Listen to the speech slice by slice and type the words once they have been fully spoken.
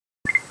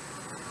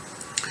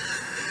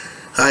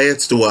Hi,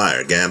 it's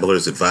Dwyer,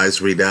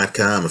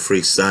 gamblersadvisory.com, a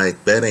free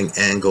site,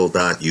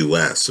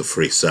 bettingangle.us, a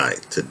free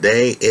site.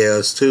 Today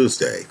is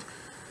Tuesday,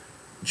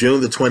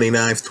 June the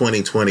 29th,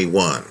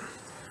 2021.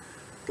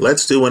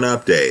 Let's do an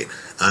update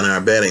on our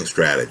betting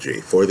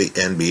strategy for the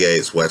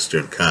NBA's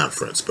Western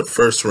Conference. But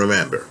first,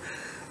 remember,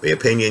 the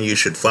opinion you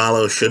should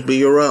follow should be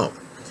your own.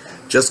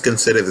 Just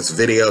consider this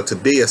video to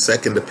be a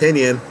second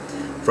opinion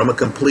from a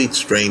complete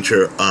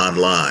stranger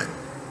online.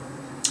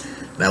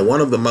 Now,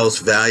 one of the most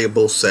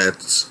valuable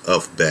sets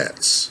of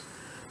bets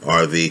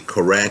are the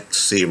correct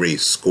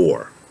series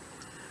score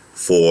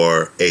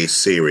for a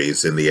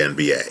series in the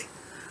NBA.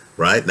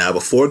 Right? Now,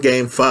 before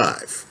Game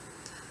 5,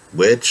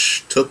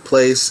 which took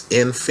place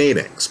in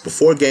Phoenix,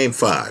 before Game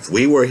 5,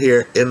 we were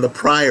here in the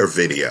prior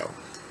video.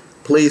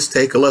 Please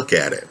take a look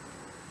at it.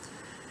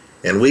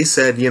 And we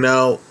said, you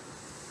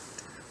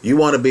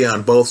want to be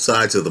on both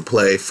sides of the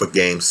play for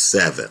Game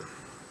 7.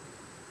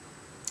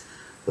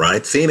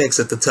 Right? Phoenix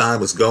at the time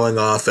was going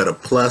off at a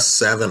plus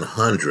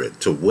 700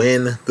 to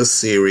win the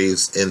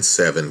series in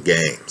 7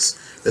 games.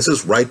 This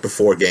is right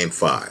before Game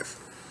 5.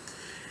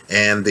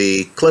 And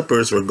the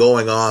Clippers were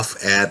going off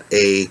at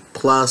a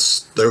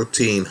plus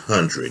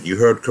 1,300. You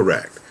heard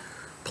correct.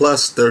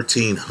 Plus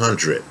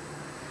 1,300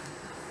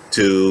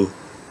 to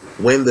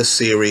win the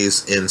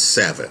series in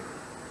 7.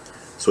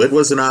 So it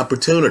was an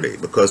opportunity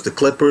because the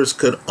Clippers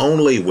could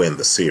only win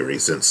the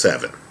series in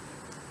 7.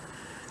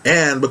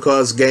 And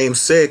because Game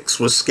 6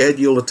 was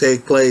scheduled to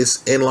take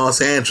place in Los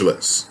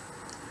Angeles.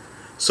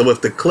 So if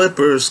the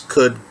Clippers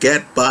could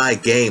get by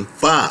Game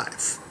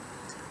 5,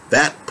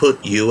 that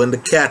put you in the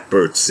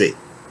catbird seat.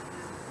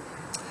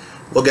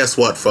 Well, guess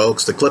what,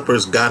 folks? The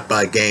Clippers got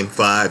by Game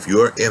 5.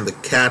 You're in the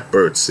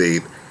catbird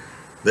seat.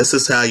 This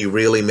is how you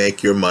really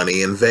make your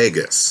money in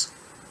Vegas.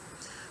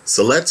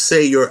 So let's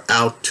say you're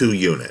out 2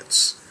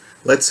 units.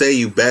 Let's say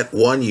you bet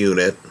 1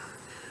 unit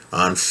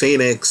on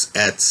Phoenix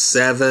at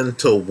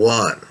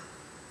 7-1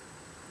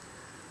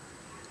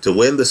 to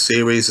win the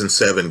series in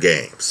 7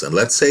 games. And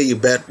let's say you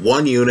bet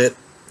 1 unit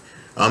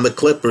on the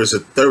Clippers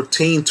at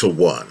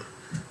 13-1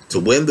 to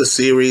win the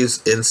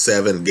series in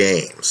 7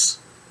 games.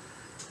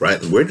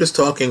 Right? And we're just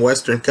talking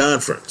Western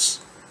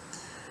Conference.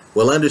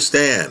 Well,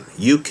 understand,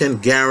 you can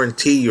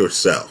guarantee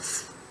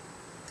yourself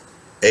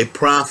a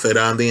profit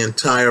on the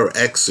entire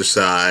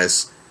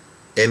exercise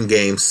in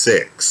Game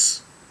 6.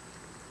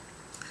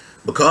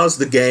 Because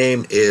the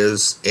game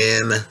is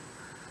in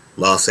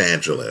Los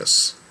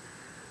Angeles,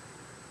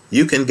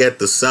 you can get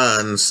the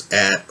Suns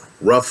at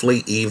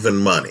roughly even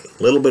money.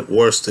 A little bit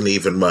worse than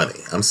even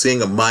money. I'm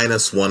seeing a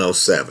minus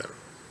 107.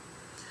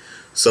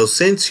 So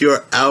since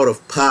you're out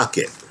of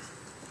pocket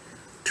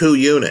 2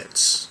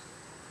 units,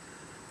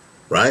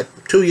 right?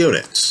 2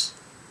 units.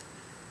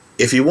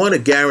 If you want to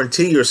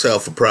guarantee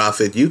yourself a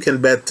profit, you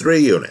can bet 3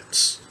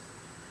 units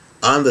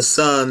on the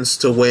Suns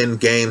to win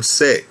Game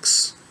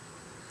 6.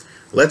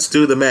 Let's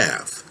do the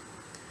math.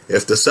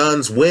 If the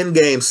Suns win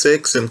Game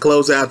 6 and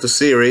close out the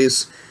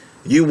series,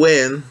 you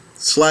win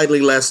slightly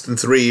less than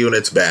 3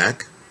 units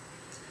back,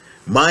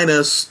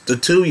 minus the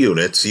 2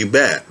 units you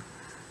bet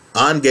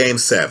on Game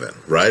 7,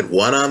 right?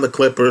 1 on the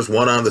Clippers,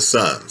 1 on the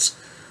Suns.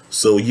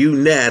 So you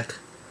net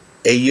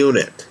a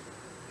unit.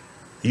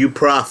 You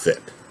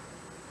profit.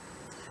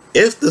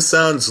 If the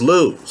Suns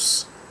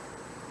lose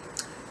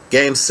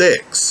Game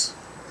 6,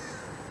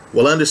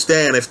 well,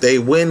 understand, if they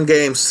win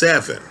Game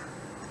 7,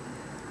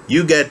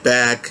 you get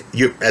back,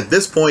 at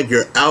this point,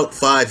 you're out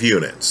 5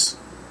 units.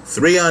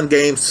 3 on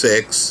Game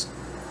 6,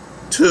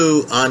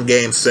 2 on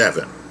Game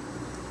 7.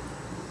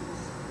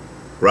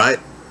 Right?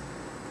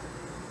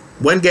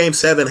 When Game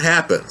 7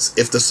 happens,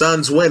 if the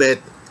Suns win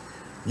it,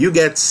 you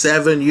get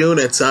 7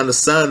 units on the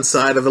Suns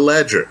side of the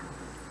ledger.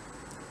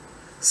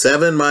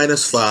 7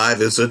 minus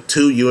 5 is a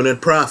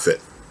 2-unit profit.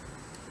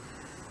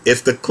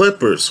 If the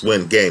Clippers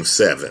win Game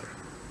 7,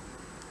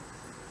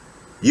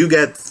 you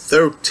get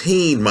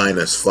 13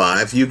 minus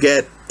 5. You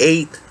get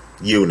 8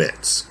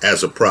 units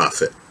as a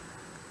profit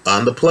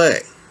on the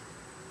play.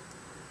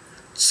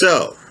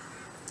 So,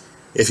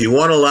 if you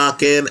want to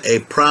lock in a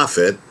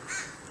profit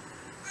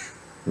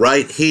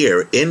right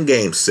here in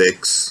Game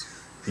 6,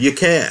 you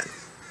can.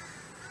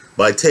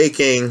 By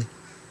taking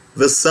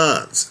the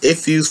Suns,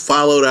 if you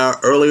followed our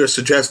earlier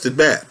suggested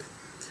bet,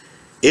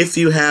 if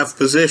you have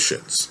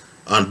positions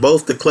on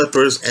both the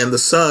Clippers and the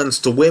Suns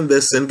to win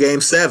this in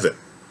Game 7,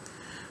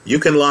 you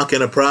can lock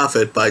in a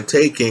profit by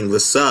taking the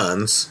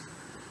Suns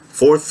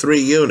for 3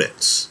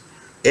 units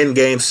in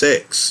Game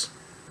 6.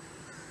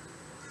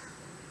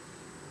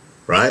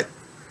 Right?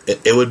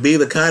 It would be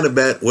the kind of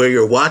bet where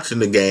you're watching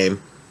the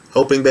game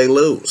hoping they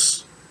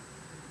lose.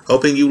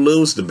 Hoping you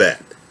lose the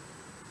bet.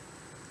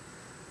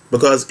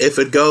 Because if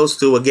it goes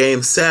to a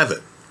Game 7,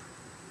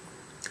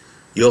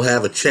 you'll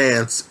have a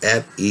chance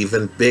at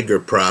even bigger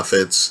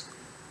profits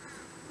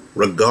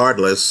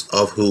regardless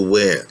of who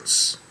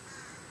wins.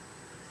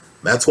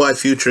 That's why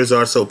futures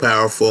are so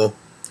powerful.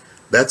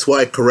 That's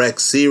why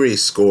correct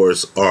series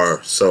scores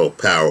are so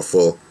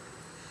powerful.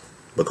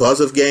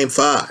 Because of Game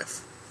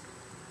 5,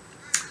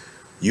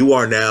 you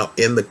are now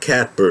in the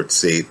catbird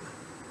seat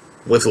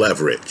with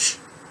leverage.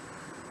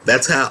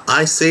 That's how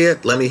I see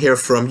it. Let me hear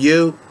from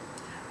you.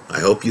 I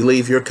hope you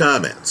leave your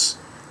comments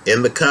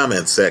in the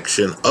comment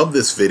section of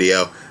this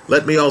video.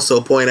 Let me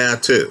also point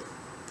out too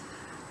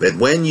that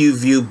when you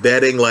view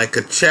betting like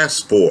a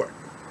chessboard,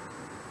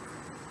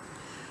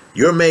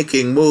 you're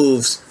making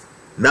moves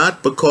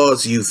not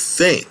because you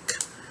think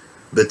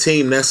the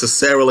team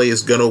necessarily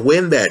is going to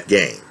win that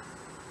game,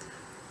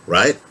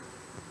 right?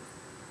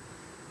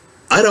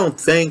 I don't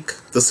think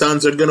the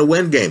Suns are going to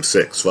win Game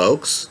 6,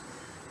 folks.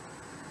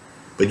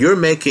 But you're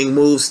making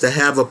moves to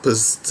have a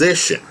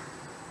position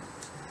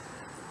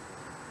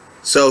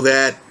so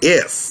that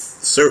if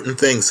certain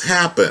things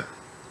happen,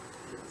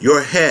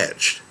 you're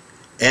hedged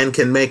and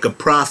can make a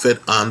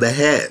profit on the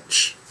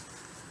hedge.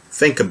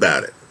 Think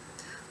about it.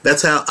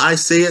 That's how I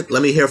see it.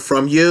 Let me hear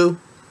from you.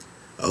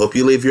 I hope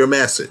you leave your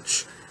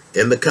message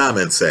in the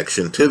comment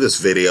section to this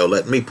video.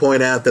 Let me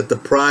point out that the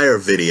prior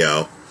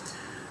video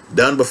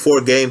done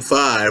before Game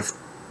 5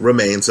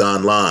 remains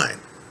online.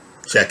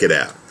 Check it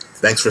out.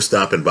 Thanks for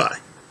stopping by.